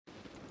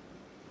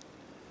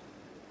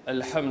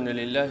الحمد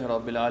لله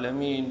رب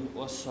العالمين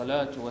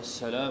والصلاة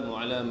والسلام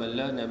على من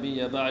لا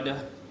نبي بعده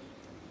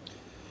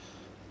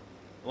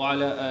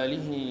وعلى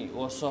آله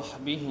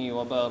وصحبه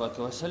وبارك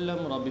وسلم.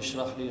 رب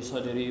اشرح لي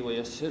صدري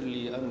ويسر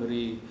لي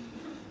أمري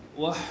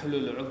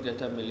واحلل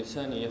عقدة من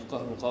لساني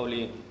يفقه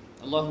قولي.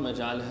 اللهم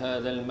اجعل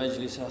هذا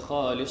المجلس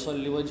خالصا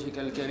لوجهك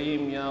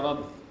الكريم يا رب.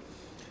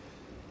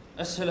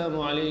 السلام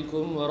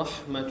عليكم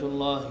ورحمة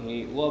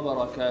الله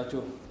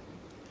وبركاته.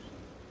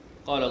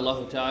 قال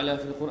الله تعالى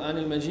في القرآن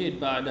المجيد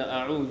بعد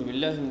أعوذ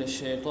بالله من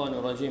الشيطان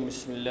الرجيم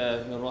بسم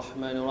الله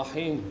الرحمن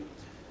الرحيم.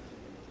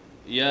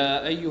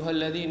 يا أيها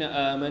الذين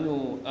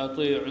آمنوا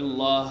أطيعوا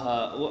الله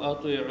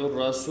وأطيعوا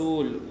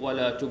الرسول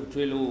ولا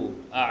تبطلوا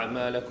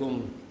أعمالكم.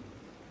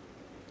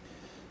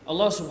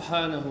 Allah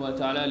subhanahu wa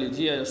ta'ala le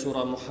dit à la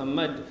surah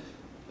Muhammad,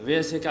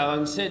 verset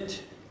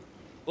 47,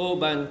 ô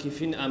ban qui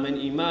fin amen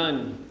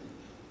iman,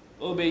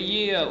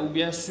 obéir ou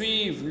bien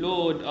suivre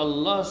l'ordre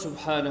Allah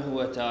subhanahu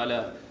wa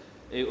ta'ala,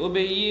 et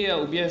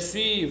obéir ou bien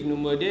suivre nos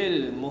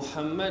modèles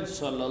Muhammad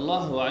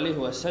sallallahu alayhi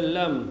wa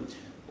sallam,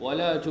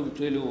 wala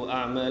tubtilu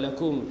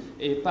a'malakum,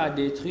 et pas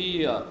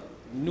détruire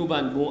nos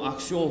bonnes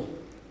actions.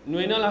 Nous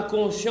ayons la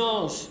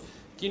conscience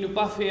qui nous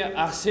pas fait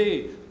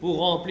assez pour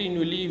remplir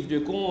nos livres de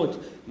compte,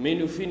 mais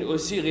nous finissons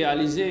aussi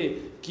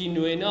réaliser qu'il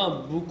nous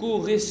avons beaucoup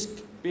de risques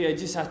pour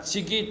dire ça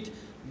tigit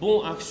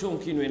bonne action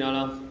qui nous est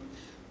là.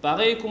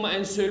 Pareil comme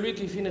un celui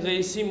qui finit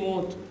réussir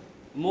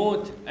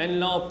monte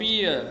un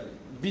empire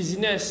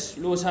business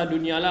là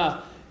dunia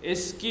là,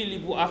 est-ce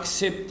qu'il peut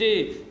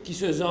accepter que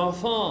ses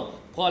enfants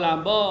prennent la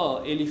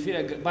barre et il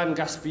fait un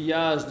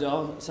gaspillage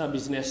dans sa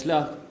business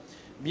là?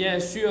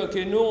 Bien sûr que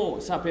non,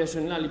 sa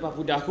personne-là n'est pas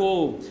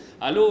d'accord.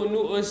 Alors nous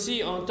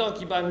aussi, en tant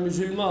que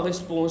musulmans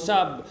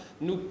responsables,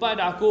 nous pas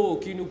d'accord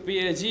qui nous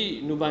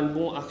perdit nos bonnes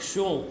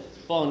actions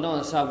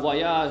pendant sa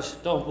voyage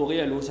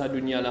temporel au sa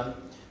dunia là.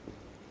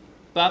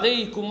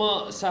 Pareil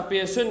comment sa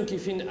personne qui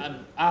finit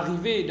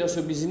arriver dans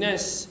ce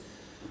business,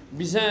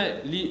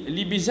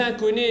 les bizarres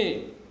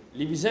connaît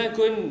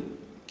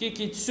qui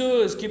quitte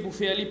chose qui pour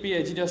faire les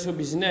perdre dans ce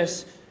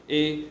business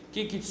et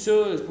qui quitte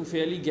chose pour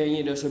faire les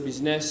gagner dans ce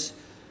business.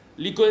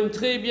 Ils connaissent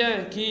très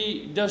bien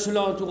qui dans son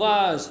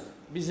entourage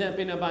bizarre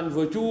peine ban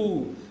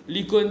votou.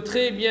 Ils connaissent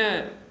très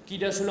bien qui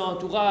dans son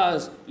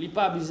entourage il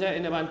pas bizarre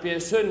une bonne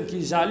personne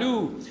qui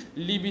jaloux.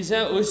 Les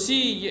bizarre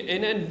aussi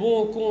un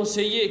bon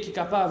conseiller qui est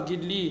capable de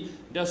guider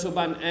dans ce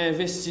bon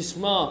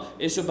investissement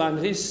et ce bon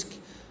risque.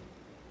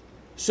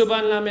 Ce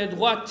bon la main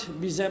droite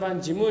bizarre ban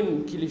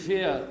dimoun qui lui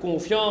fait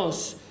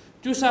confiance.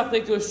 Toute sa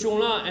précaution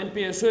là une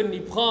personne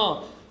y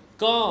prend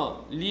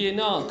quand il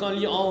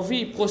a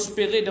envie de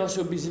prospérer dans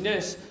ce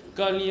business.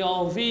 Quand il a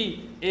envie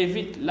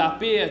d'éviter la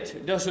perte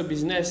dans ce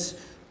business.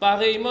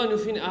 Pareillement, nous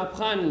finissons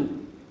apprendre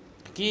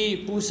qui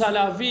pour ça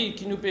la vie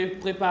qui nous peut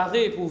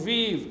préparer pour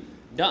vivre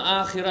dans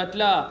l'akhirat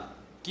là,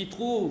 qui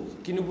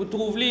nous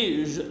trouve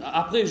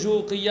après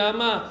jour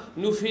Qiyamah,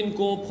 nous finissons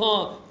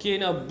comprendre qu'il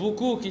y a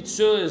beaucoup de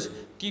choses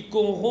qui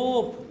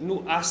corrompent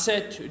nos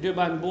assets de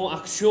bonnes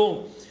actions.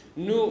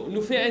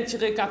 Nous faisons une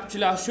petite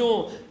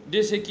récapitulation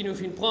de ce qui nous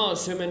finit prendre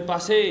semaine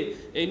passée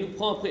et nous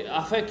prend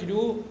afin que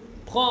nous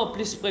prend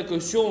plus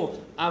précaution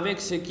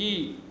avec ce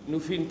qui nous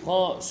finit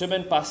prendre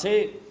semaine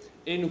passée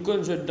et nous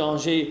connaît le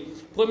danger.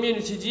 Premier, nous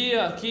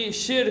dire que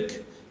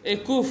shirk et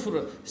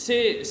kufr,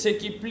 c'est ce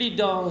qui est plus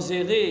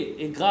dangereux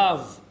et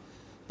grave.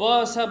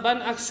 Par sa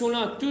bonne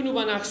action-là, toutes nos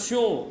bonnes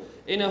actions,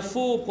 et une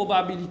fausse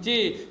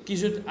probabilité qu'ils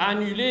sont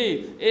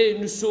annulées et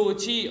nous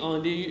sortir en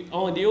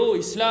dehors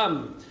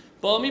islam.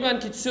 Parmi les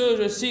petites choses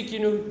aussi qui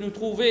nous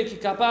trouvaient qui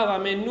capables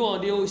d'amener nous en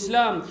dehors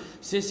islam,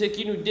 c'est ce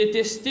qui nous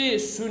détestait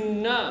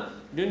sunna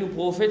de nos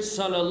prophètes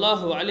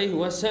sallallahu alayhi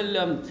wa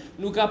sallam.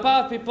 Nous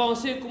capables de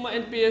penser comment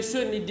une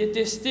personne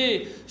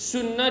détestait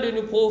sunna de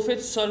nos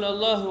prophètes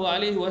sallallahu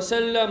alayhi wa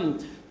sallam.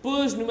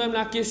 Pose nous-mêmes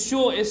la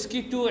question, est-ce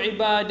que tout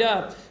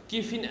ibadah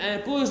qui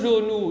impose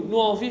nous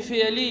envie de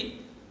faire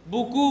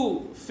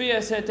beaucoup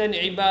faire certaines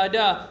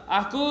ibadah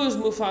à cause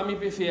de nos familles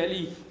peut faire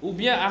ou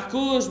bien à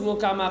cause de nos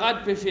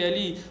camarades peut faire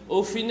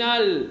au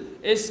final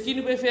est-ce qu'il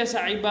nous peut faire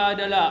cette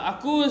ibadah là à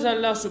cause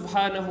d'Allah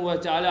subhanahu wa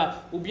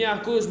ta'ala ou bien à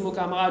cause de nos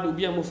camarades ou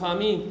bien nos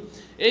familles.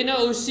 Et il y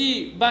a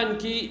aussi ban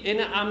qui est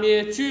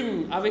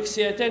amertume avec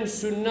certaines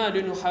sunnah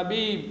de nos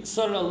habib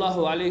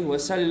sallallahu alayhi wa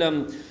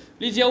sallam.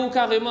 Il dit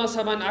carrément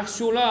sa bonne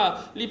action là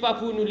il pas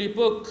pour nous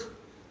l'époque.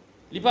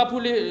 Il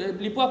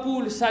n'est pas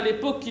pour ça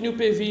l'époque qui nous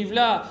peut vivre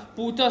là.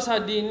 Pourtant, ça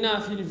dit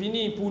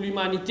fini pour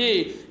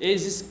l'humanité et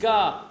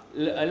jusqu'à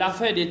la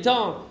fin des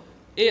temps.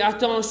 Et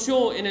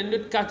attention, il y a une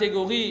autre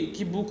catégorie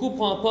qui beaucoup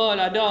prend part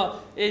là-dedans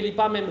et il n'est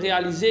pas même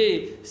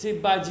réalisé.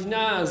 C'est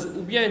badinage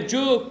ou bien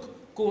joke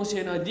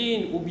concernant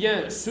din ou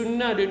bien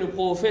sunnah de nos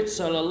prophètes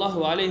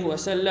sallallahu alayhi wa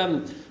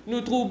sallam.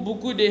 Nous trouvons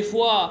beaucoup des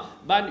fois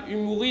ban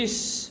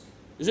humoristes,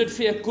 je te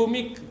fais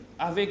comique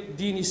avec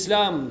din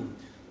islam.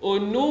 Au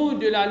nom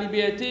de la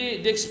liberté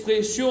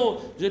d'expression,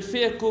 je te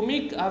fais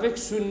comique avec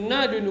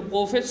sunnah de nos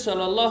prophètes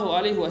sallallahu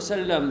alayhi wa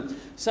sallam.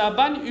 Sa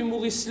ban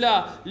humoriste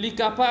là, il est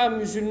capable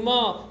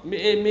musulman,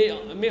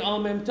 mais en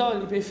même temps,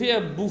 il peut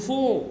faire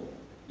bouffon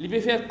il peut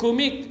faire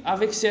comique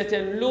avec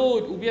certaines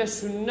lodes ou bien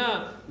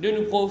sunnah de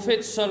nos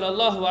prophètes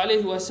sallallahu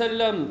alayhi wa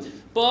sallam.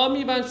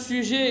 Parmi les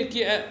sujets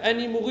qui un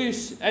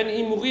humoriste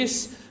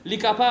est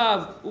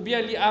capable ou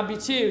bien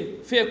l'habitué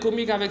faire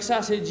comique avec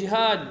ça, c'est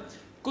djihad.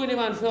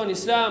 Connaissez-vous fait en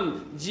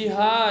islam,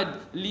 djihad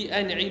est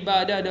un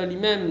ibadah dans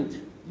lui-même.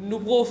 Nos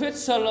prophètes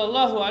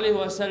sallallahu alayhi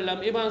wa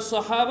sallam et les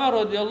sahaba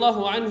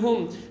radiyallahu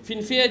anhum fin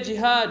fait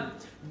djihad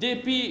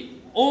depuis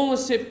 11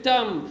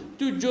 septembre,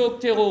 tout joke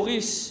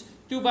terroriste.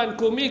 Tout ban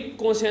comique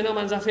concernant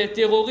les affaires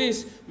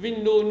terroristes,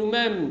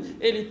 nous-mêmes,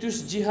 et les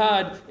tous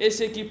djihad, et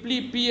ce qui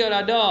plie pire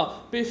là-dedans,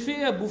 peut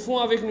faire bouffon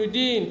avec nous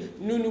dire,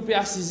 nous peut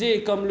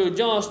assiser comme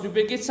l'audience, nous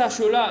peut quitter ça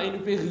là et nous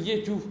peut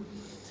rier tout.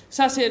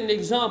 Ça c'est un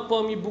exemple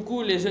parmi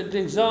beaucoup les autres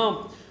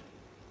exemples.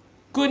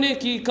 Connaît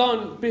qui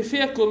quand peut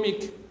faire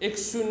comique avec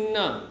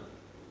sunna,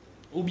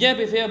 ou bien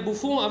peut faire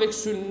bouffon avec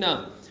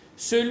sunna.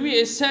 Celui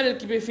et celle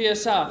qui peut faire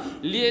ça,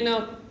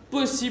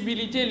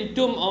 possibilité de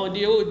tomber en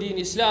dehors de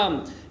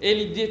l'islam et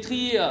de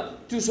détruire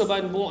tout ce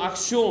bon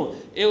action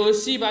et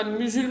aussi les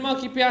musulmans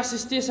qui peuvent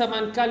assister à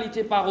cette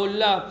qualité parole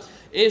là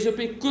et je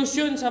peux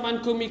cautionner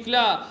cette comique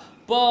là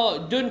pas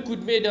d'un coup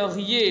de main de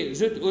rier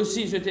je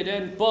te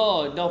donne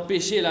pas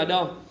d'empêcher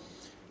là-dedans.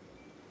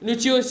 Nous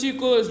avons aussi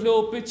cause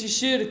le petit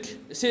shirk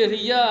c'est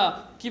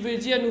ria qui veut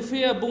dire nous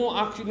faire bonne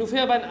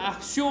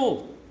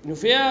action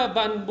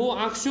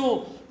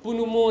pour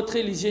nous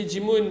montrer les yeux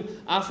du monde,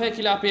 afin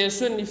que la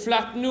personne les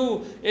flatte nous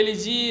et les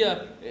dit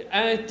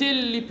un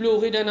tel les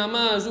pleurer dans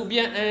namaz ou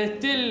bien un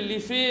tel les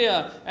fait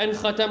un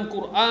khatam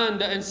Coran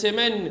dans une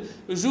semaine.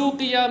 Jour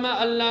qiyama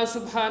Allah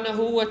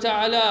subhanahu wa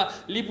ta'ala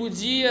les pour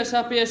dire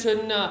sa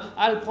personne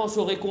elle prend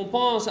sa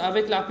récompense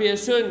avec la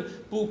personne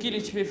pour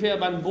qu'il peut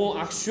faire une bonne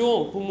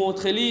action pour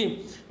montrer lui.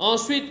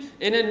 Ensuite,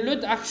 il y a une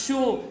autre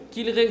action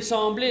qui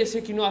ressemblait, ce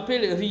qu'on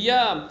appelle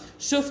ria.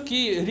 Sauf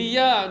que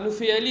ria nous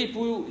fait aller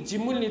pour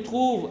dire nous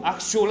trouve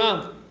action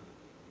là.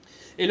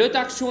 Et l'autre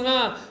action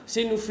là,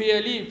 c'est nous faire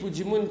aller pour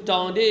dire nous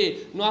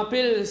tendez. Nous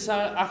appelle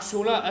ça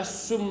action là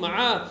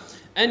as-Jumu'Ah.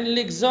 Un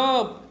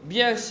exemple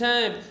bien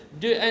simple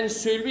de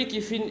celui qui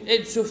finit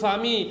aide sa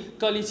famille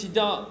quand il est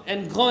dans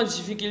une grande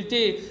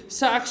difficulté.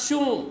 Sa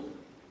action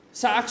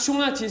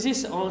là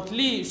existe entre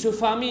lui, sa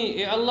famille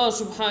et Allah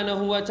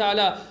subhanahu wa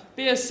ta'ala.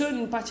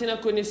 Personne n'a pas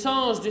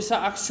connaissance de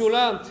sa action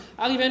là.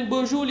 Arrive un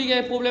beau jour, il a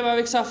un problème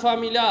avec sa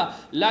famille là.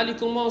 Là, il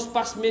commence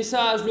par ce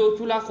message,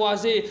 tout la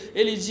croisé.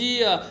 Et il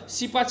dit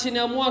si pas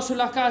à moi sur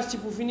la case, tu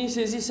peux finir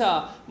saisir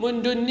ça. Moi,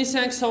 je donne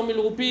 500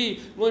 000 roupies,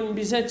 moi, je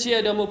besoin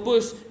tiers dans mon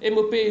poste et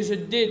me paye je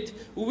dette.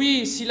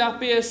 Oui, si la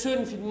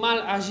personne fait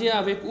mal agir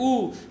avec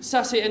vous,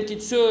 ça c'est une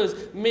petite chose.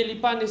 Mais il n'est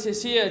pas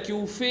nécessaire que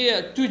vous fassiez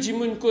tout le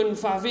monde qu'on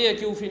faveur,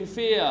 que vous faites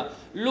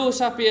l'eau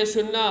sa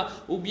personne là,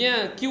 ou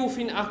bien qui vous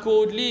fait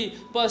accord lui,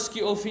 parce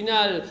qu'au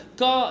final,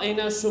 quand il y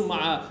a un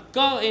Jumu'Ah,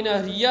 quand il y a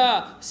un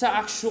ria, sa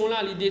action là,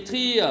 il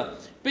détruit.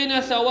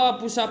 Penathawa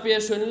pour sa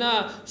personne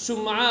là,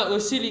 Jumu'Ah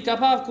aussi, il est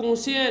capable de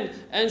conscience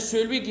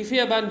celui qui fait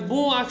une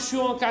bonne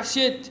action en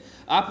cachette.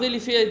 Après, il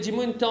fait du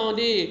monde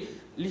tendé.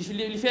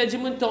 Il fait du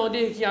monde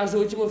tendé qui a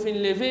aujourd'hui me fait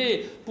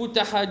lever pour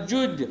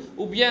tahajjud,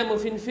 ou bien me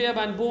fait faire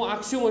une bonne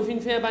action, me fait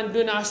faire une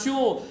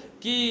donation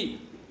qui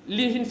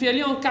il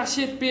fait en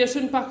cachette,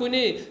 personne ne pas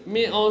connaît,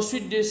 mais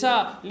ensuite de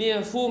ça, il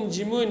informe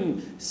du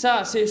monde.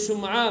 Ça, c'est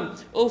Jumu'Ah.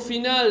 Au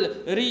final,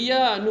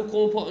 ria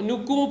nous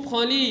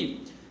comprend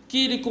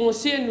qui les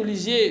concerne nous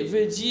les yeux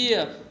veut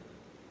dire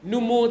nous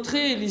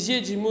montrer les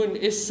yeux du monde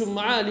et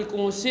Jumu'Ah les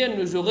concerne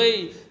nos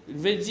oreilles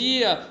veut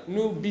dire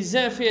nous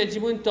bien faire du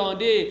monde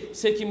tendez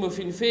ce qui me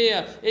fait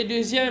faire. Et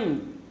deuxième,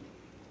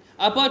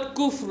 à part de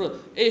kufr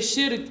et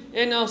shirk,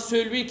 et dans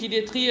celui qui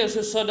détruit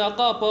ce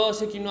sadaqa par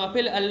ce qu'on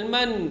appelle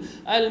al-man.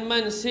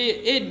 Al-man,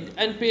 c'est aide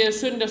une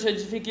personne dans sa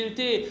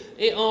difficulté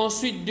et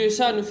ensuite de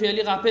ça, nous fait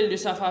le rappel de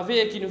sa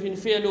faveur qui nous vient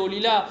faire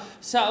l'olila.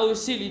 Ça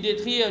aussi, il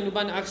détruit une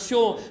bonne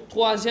action.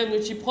 Troisième,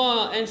 nous y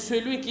prend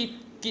celui qui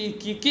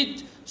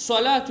quitte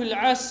Salatul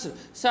Asr,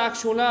 sa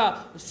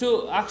action-là, cette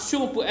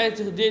action pour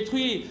être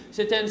détruite,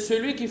 c'est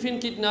celui qui fait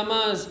quitte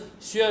namaz,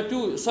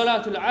 surtout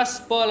Salatul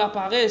Asr par la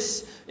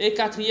paresse. Et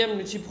quatrième,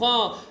 nous y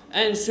prend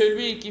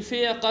celui qui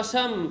fait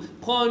qasam,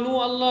 prends-nous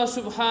Allah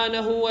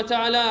subhanahu wa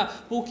ta'ala,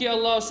 pour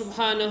qu'Allah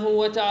subhanahu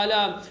wa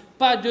ta'ala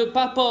pas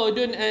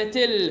pardonne un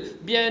tel,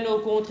 bien au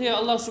contraire,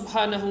 Allah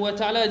subhanahu wa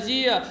ta'ala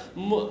dit,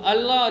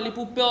 Allah, il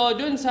pour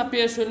pardonner sa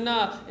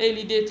personne-là et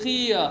il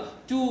détruit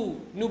tout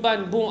nous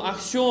bonnes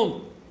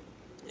actions.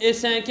 Et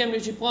cinquième,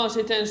 je prends,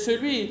 c'est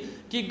celui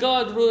qui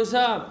garde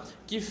rosa,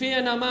 qui fait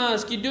un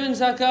namaz, qui donne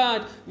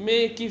zakat,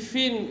 mais qui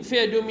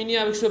fait dominer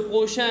avec ce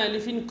prochain,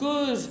 il fait une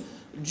cause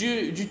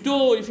du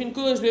taux, il fait une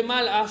cause de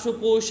mal à ce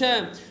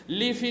prochain,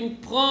 il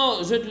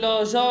prend de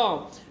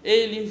l'argent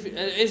et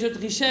de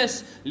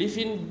richesse, il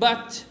fait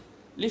battre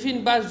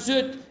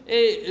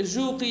et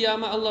jour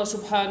qiyama Allah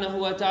subhanahu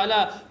wa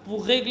ta'ala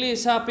pour régler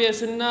sa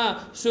personne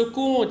ce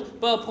compte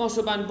pour prendre ce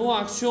bonne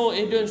action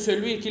et donne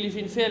celui qui lui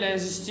fait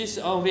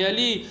l'injustice envers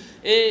lui.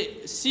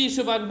 Et si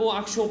ce bonne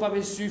action pas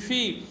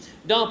suffit,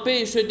 dans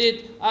paix se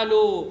dit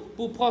allô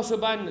pour prendre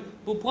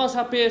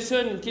sa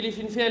personne qui lui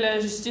fait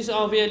l'injustice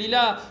envers lui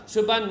là, ce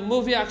ban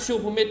mauvaise action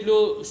pour mettre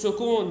le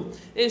seconde.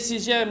 Et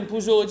sixième, pour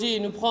aujourd'hui,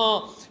 nous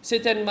prend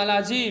certaines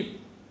maladies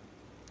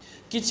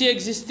qui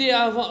existaient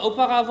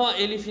auparavant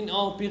et les fin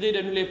empiré de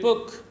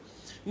l'époque.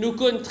 Nous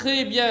connaissons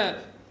très bien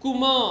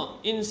comment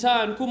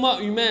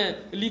humain,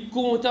 les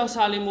content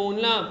ça les monde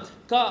là,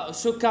 quand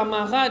ce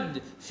camarade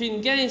fin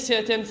gagne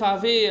certaines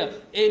faveurs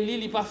et lui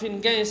il pas fin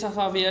gagne sa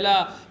faveur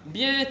là,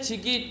 bien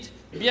tigit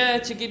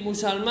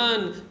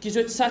musulman qui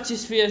se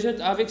satisfait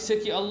avec ce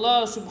que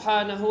Allah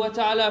subhanahu wa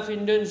ta'ala fin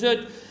donne.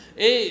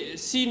 Et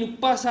si nous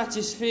pas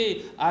satisfaits,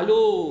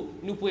 alors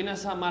nous prenons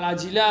sa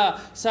maladie là.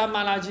 Sa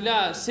maladie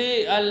là,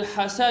 c'est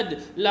al-hasad,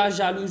 la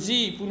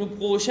jalousie pour nos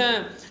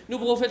prochains. Le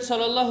prophète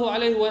sallallahu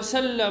alayhi wa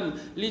sallam,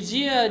 il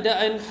dit dans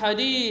un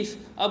hadith,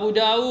 Abu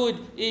Daoud,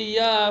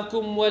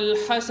 Iyyakum wal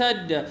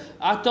hasad,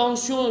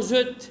 attention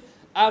zut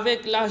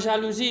avec la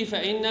jalousie,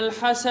 fa innal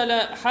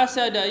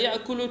hasada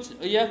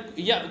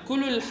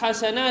ya'kulu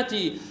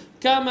al-hasanati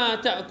kama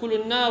ta'kulu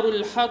an-naru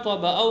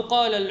al-hataba ou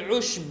qala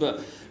al-ushb.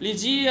 Il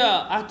dit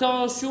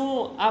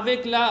attention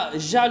avec la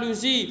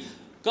jalousie,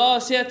 car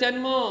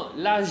certainement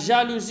la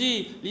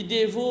jalousie, les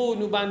dévots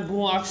nous ban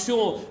bonne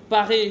action,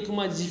 pareil comme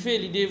on dit fait,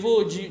 les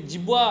dévots du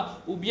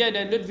bois, ou bien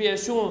dans notre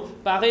version,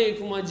 pareil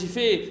comme on dit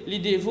fait, les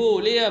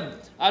dévots l'herbe.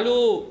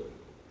 Alors,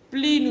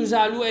 plus nous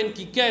allons un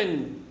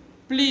kiken,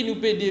 plus nous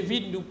peut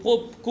vite nous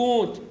propres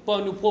comptes pour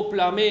nous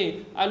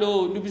proclamer.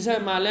 Alors, nous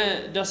sommes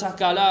malins dans ce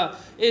cas-là.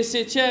 Et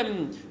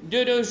septième,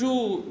 de nos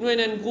jours, nous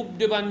avons un groupe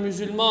de ban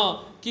musulmans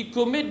qui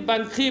commettent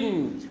ban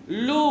crime,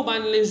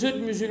 les autres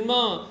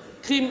musulmans,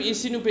 crime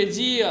ici nous peut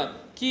dire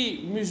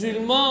qui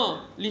musulmans,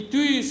 les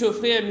tuent ce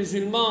frère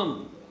musulman.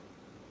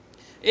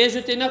 Et je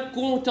tenais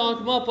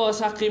contentement pour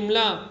ce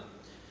crime-là,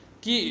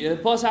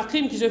 pour ce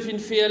crime qui se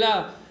fait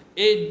là.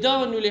 Et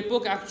dans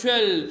l'époque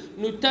actuelle,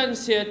 nous tenons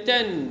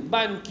certaines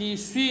bandes qui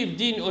suivent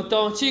dignes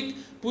authentiques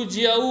pour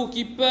dire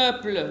qui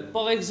peuple,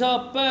 par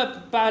exemple,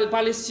 peuple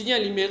palestinien,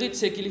 il mérite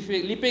ce qu'il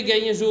fait, il peut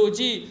gagner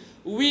aujourd'hui.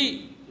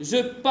 Oui, je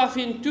ne pas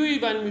fin tout les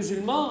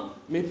musulmans,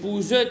 mais pour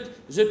eux,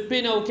 je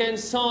n'ai aucun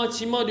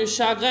sentiment de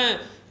chagrin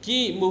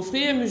qui, mon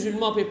frère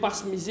musulman, ne peut pas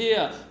se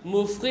misère,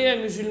 mon frère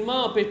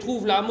musulman peut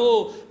trouver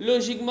l'amour,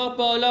 logiquement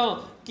parlant,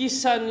 qui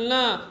s'en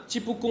là, tu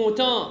peux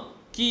content,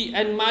 qui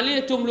est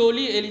malé, tombe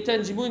l'oli, et il t'a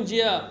dit,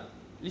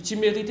 il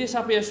mérite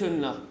sa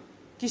personne là.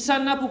 Qui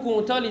s'en là pour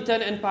content, il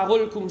t'a une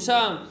parole comme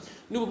ça.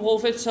 Nous, le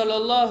prophète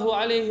sallallahu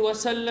alayhi wa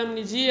sallam,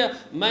 nous dit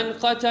Man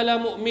qatala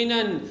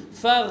mu'minan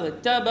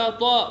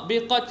fartabata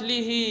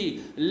biqatlihi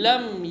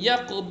lam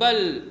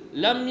yaqbal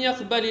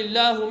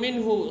illahu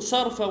minhu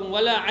sarfan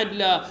wala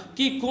adla.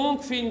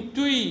 Quiconque fin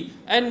tue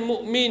un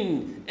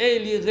mu'min et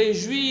les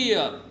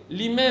réjouir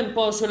lui-même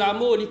par ce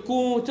l'amour, il est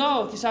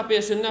content que sa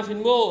personne n'a fin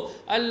mot,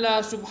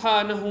 Allah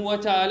subhanahu wa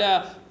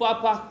ta'ala, pas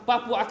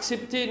pour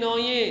accepter non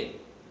rien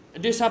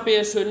de sa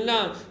personne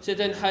là,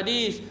 c'est un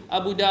hadith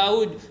Abu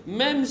Daoud,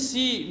 même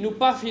si nous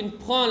pas fin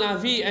prendre la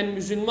vie un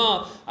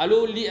musulman,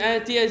 alors il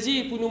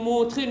interdit pour nous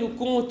montrer nos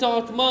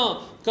contentement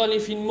quand les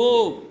fin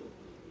mots.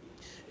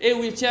 Et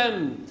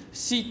huitième,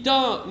 si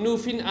tant nous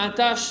fin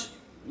attache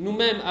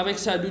nous-mêmes avec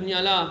sa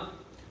dunya là,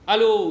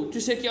 alors tu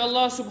sais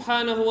qu'Allah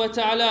subhanahu wa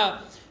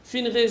ta'ala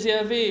fin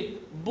réservé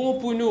bon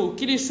pour nous,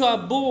 qu'il soit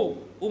bon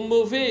ou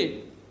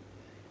mauvais,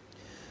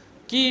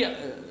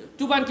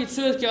 tout ban quelque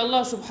chose que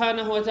Allah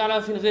subhanahu wa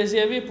ta'ala fin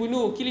réservé pour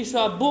nous, qu'il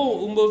soit bon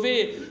ou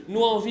mauvais,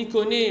 nous envie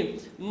connaît,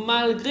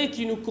 malgré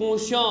qu'il nous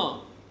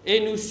conscient et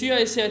nous sûrs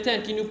et certains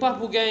qui nous pas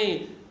pour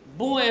gagner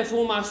bonne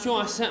information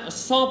à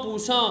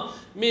 100%,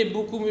 mais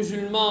beaucoup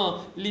musulmans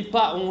li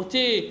pas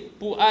honté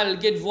pour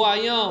aller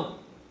voyant,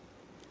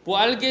 pour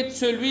aller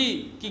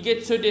celui qui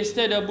guette ce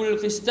destin de boule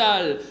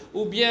cristal,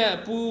 ou bien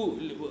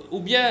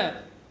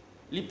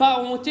li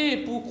pas honté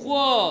pour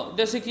croire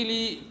de ce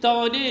qu'il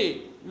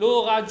tendait le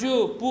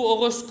radio pour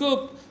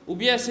horoscope ou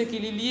bien ce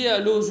qu'il y lit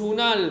le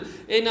journal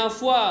et une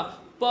fois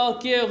par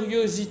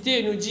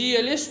curiosité nous dit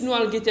laisse-nous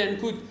aller un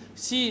coup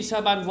si ça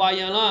va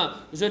voyant là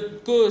je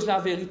te cause la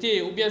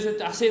vérité ou bien je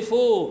te assez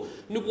faux.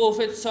 Nous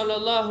prophète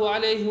sallallahu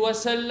alayhi wa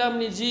sallam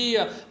nous dit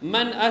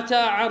man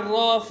ata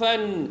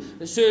arrafan,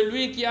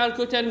 celui qui a le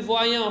côté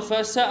voyant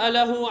fa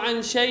sa'alahu an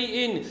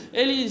shay'in,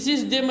 et il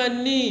existe des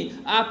manies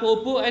à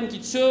propos d'une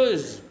petite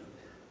chose,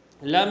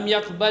 لم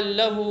تقبل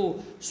له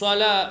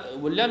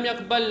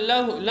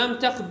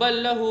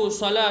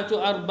صلاة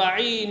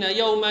 40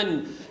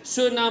 يوما.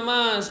 Ce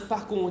namaz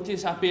par contre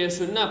sa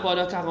personne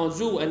pendant 40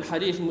 jours, un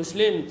hadith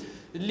muslim.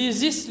 Les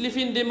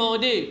fin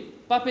demander,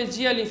 pas peut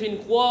dire les fin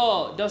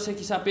croire dans ce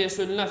qui sa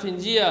personne là fin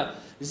dire.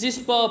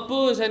 Zis pas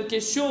pose une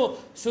question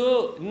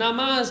sur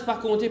namaz par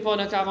compter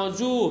pendant 40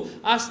 jours.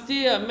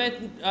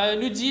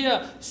 Nous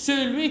dire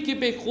celui qui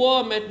peut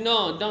croire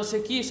maintenant dans ce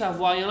qui sa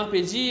voyant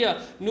peut dire.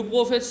 Nous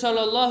prophète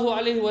sallallahu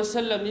alayhi wa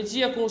sallam nous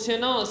dit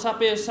concernant sa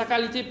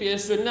qualité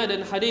personnelle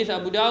dans hadith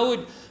Abu Daoud.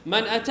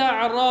 Man ata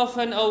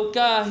arrafan ou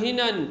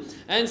kahinan,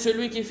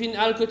 celui qui fin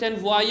al-koten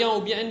voyant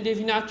ou bien un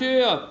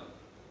divinateur.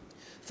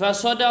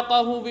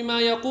 فصدقه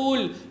بما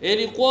يقول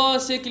et il croit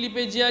ce qu'il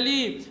peut dire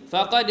lui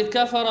فقد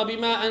كفر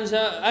بما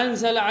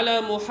أنزل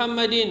على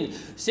محمد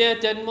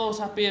certainement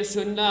sa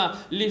personne là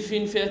les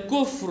fin faire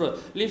kufr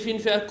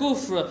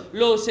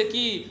lo ce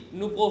qui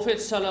nous prophète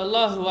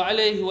sallallahu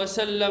alayhi wa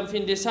sallam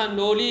fin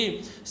descendre lui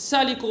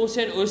ça lui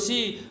concerne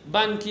aussi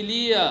ban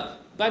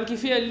qui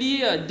fait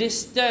lire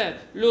destin,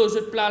 l'ose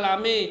de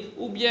plalamé,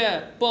 ou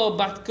bien pas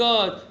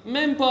batcode,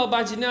 même pas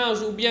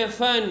badinage, ou bien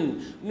fun,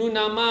 nous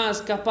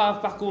namaz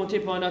capable par compter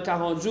pendant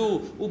 40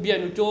 jours, ou bien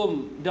nous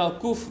tombons dans le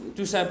coufre,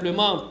 tout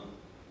simplement.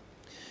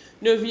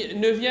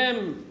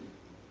 Neuvième,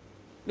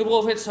 le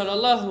prophète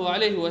sallallahu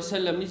alayhi wa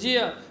sallam dit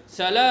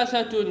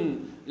Thalathatun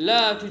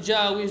la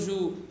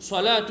tujawizu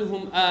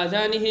salatuhum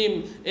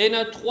adhanihim. Et il y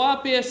a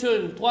trois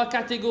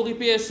catégories de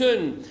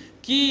personnes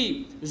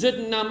qui, je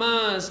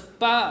namaz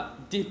pas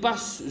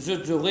dépasse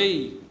les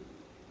oreilles.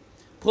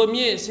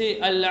 Premier, c'est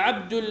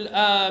Al-Abdul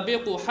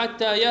Abiqu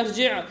Hatta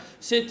Yarji',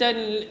 c'est un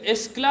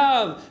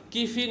esclave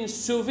qui finit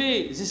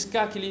sauvé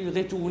jusqu'à qu'il est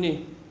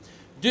retourné.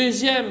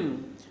 Deuxième,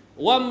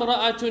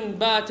 Wamra'atun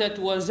batat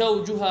wa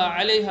zawjuha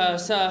alayha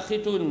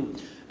sakhitun,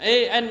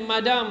 et une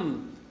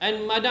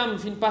madame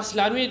finit passe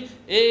la nuit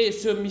et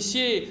ce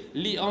monsieur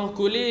lit en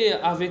colère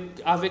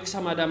avec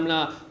sa madame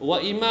là.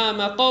 Wa imam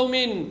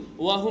qawmin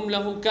wa hum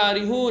lahu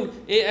karihun,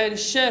 et un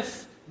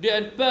chef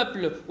d'un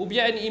peuple ou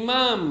bien un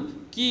imam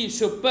qui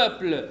ce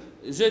peuple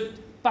je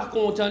pas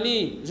content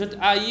lui, je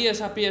haïs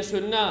sa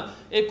personne là.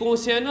 Et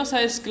concernant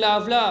sa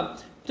esclave là,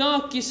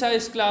 tant que sa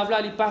esclave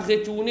là n'est pas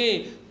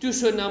retourné, tout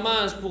ce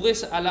namaz pourrait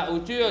être à la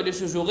hauteur de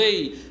ses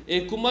oreilles.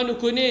 Et comment nous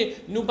connaissons,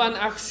 nous ban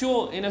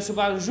action et nous ce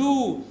ban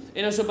jour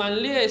et nous ce ban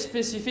l'air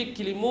spécifique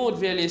qui monte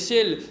vers les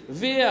ciels,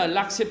 vers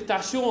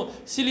l'acceptation.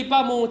 S'il n'est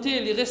pas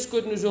monté, il reste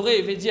que nos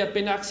oreilles, veut dire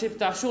peine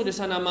acceptation de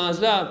sa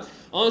namaz là.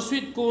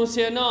 Ensuite,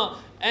 concernant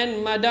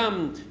une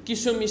madame qui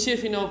se monsieur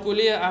finit en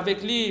colère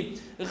avec lui,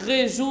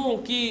 raison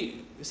qui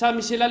sa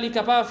monsieur là est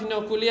capable de finir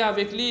en colère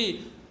avec lui.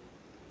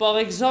 Par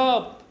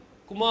exemple,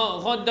 comment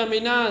rendre dans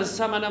ménage,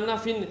 sa madame là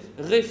fin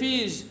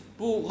refuse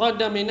pour rendre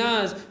dans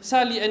ménage,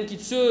 ça li une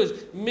petite chose,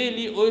 mais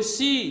li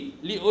aussi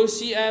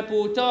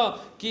important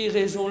qui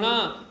raison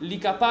là, li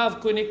capable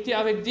de connecter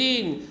avec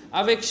din,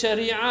 avec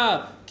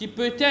sharia, qui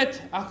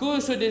peut-être à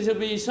cause de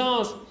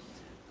désobéissance,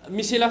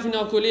 monsieur là fin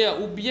en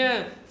colère, ou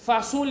bien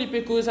façon li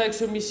peut causer avec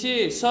ce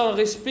monsieur sans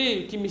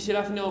respect qui monsieur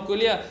là finit en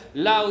colère,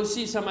 là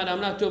aussi sa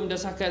madame là tombe dans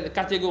sa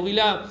catégorie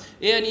là.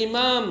 Et un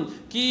imam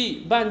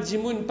qui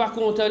bandimoun pas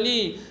content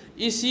lui,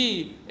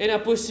 ici et la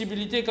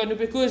possibilité quand nous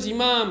peut causer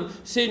imam,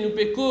 c'est nous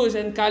peut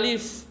causer un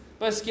calife,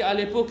 parce qu'à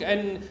l'époque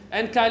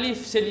un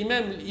calife c'est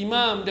lui-même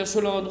imam de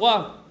seul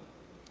endroit.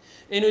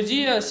 Et nous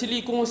dit s'il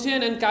si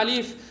concerne un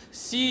calife,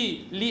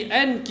 si li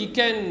en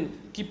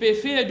qui peut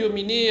faire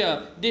dominer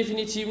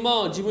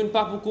définitivement, dis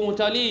pas pour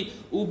compter,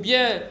 ou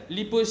bien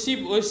li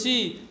possible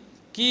aussi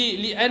qui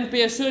li une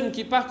personne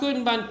qui pas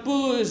qu'une ban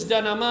pose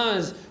dans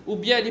namaz, ou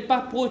bien li pas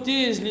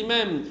protège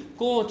lui-même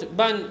contre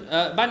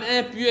ban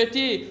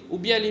impureté, ou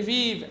bien li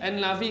vive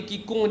la vie qui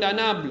est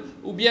condamnable,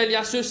 ou bien li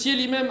associe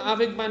lui-même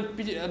avec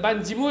ban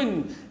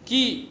dimoun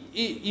qui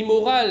est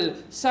immoral,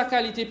 sa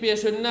qualité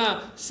personne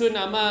là, ce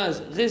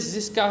namaz reste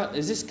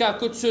jusqu'à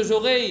côté de ses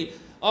oreilles.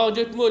 En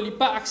d'autres mots, il n'est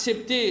pas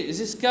accepté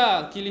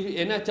jusqu'à qu'il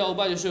ait un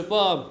tauba de ce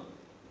peuple.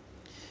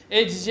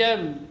 Et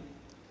dixième,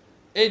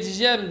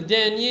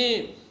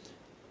 dernier,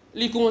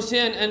 il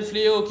concerne un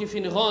fléau qui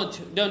rentre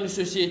dans nos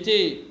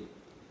sociétés.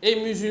 Et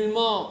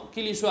musulmans,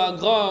 qu'il soit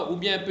grand ou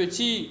bien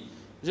petit,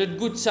 je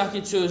goûte ça,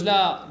 quelque chose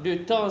là, de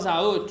temps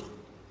à autre.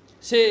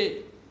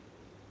 C'est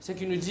ce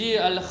qui nous dit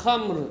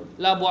al-khamr,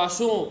 la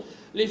boisson,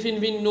 les fins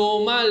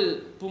normal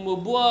pour me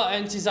boire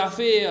un petit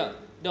affaire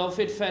dans le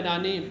fait de fin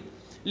d'année.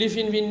 Les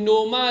fins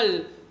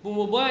normal pour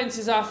me boire une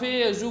petite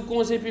affaire, jouer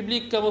conseil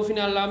public comme au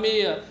final la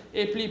mer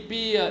et puis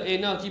pire et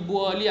non qui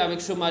boit avec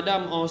ce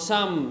madame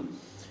ensemble.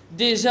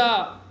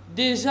 Déjà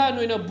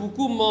nous avons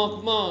beaucoup de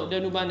manquements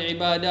dans nos ban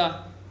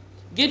ibadah.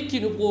 Guide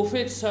qui nous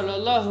prophète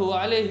sallallahu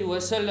alayhi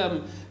wa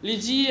sallam, il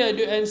dit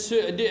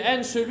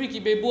de celui qui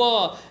peut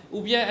boire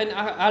ou bien un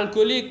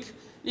alcoolique,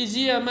 il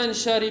dit man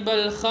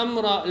sharibal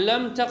khamra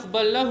lam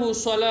taqbal lahu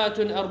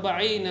salatun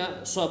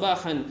 40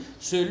 sabahan.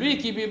 Celui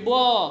qui peut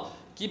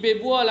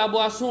boire la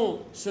boisson,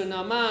 ce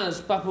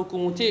namaz pas pour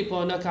compter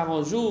pendant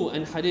 40 jours,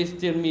 un hadith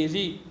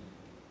Tirmidhi.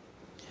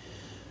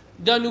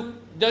 Dans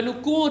nos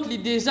comptes, il est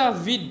déjà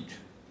vide.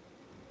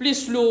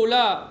 Plus l'eau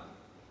là,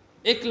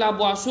 et que la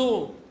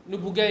boisson, nous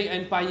pouvons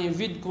un païen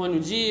vide, comment nous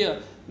dire.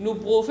 Nous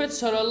prophètes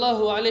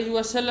sallallahu alayhi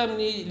wa sallam,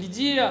 il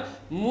dit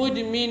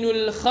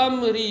mudminul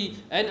khamri,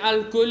 un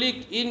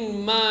alcoolique in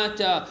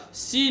mata,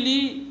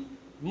 s'il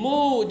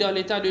mot dans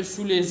l'état de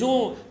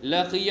soulaison,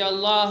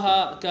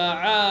 laqiyallaha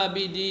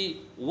ka'abidi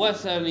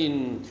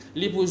watharin,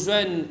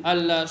 l'épousoine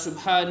Allah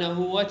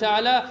subhanahu wa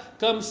ta'ala,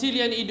 comme s'il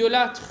y a un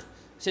idolâtre.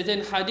 C'est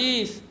un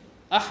hadith,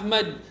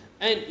 Ahmad,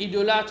 un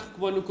idolâtre,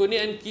 comme nous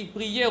connaissons, qui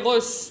priait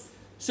rose,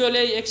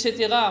 soleil,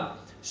 etc.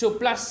 Sur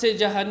place c'est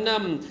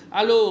Jahannam.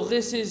 Alors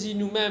ressaisis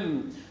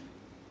nous-mêmes.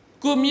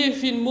 Combien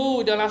fin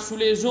mots dans la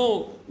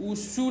sous-liaison ou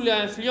sous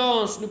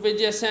l'influence, nous pouvons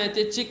dire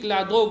synthétique,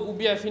 la drogue ou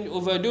bien fin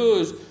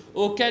overdose,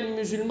 aucun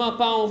musulman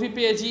pas envie de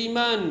perdre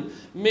iman,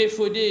 mais il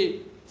faut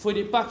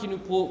pas qu'il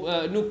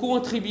nous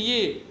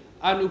contribuer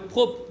à nos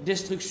propres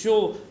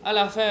destructions. À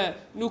la fin,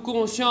 nous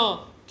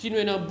conscients qu'il y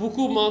a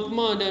beaucoup de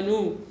manquements dans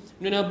nous.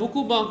 Nous avons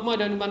beaucoup de manquements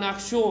dans nos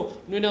actions,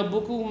 nous avons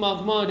beaucoup de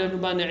manquements dans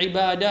nos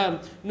ibadah.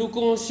 Nous sommes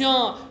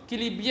conscients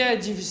qu'il est bien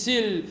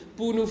difficile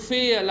pour nous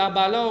faire la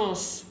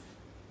balance.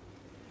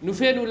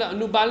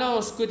 Nous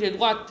balance côté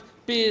droite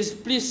pèse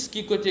plus que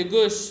côté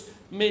gauche,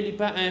 mais il n'est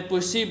pas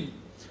impossible.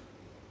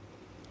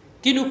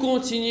 Qui nous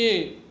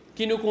continue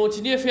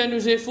à faire nos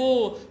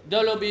efforts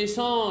dans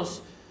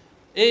l'obéissance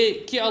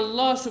et qui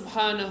Allah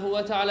subhanahu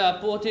wa ta'ala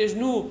protège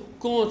nous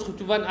contre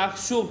toute bonne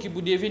action qui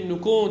vous dévie nous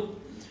contre.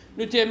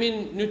 Nous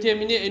terminons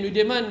et nous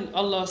demandons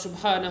Allah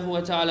subhanahu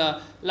wa ta'ala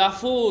la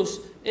force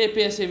et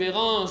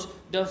persévérance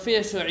de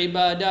faire ce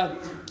ibadah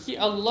qui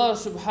Allah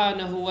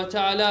subhanahu wa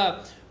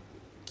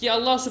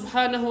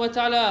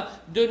ta'ala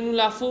donne nous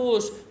la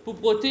force pour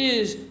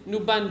protéger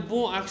nos bonnes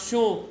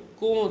actions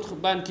contre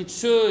bonnes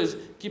choses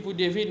qui pour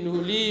dévier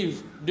nous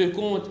livres de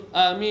compte.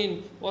 Amin.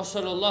 Wa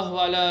sallallahu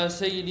ala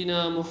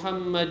sayyidina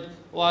Muhammad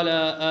wa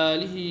ala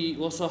alihi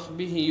wa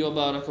sahbihi wa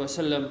baraka wa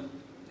sallam.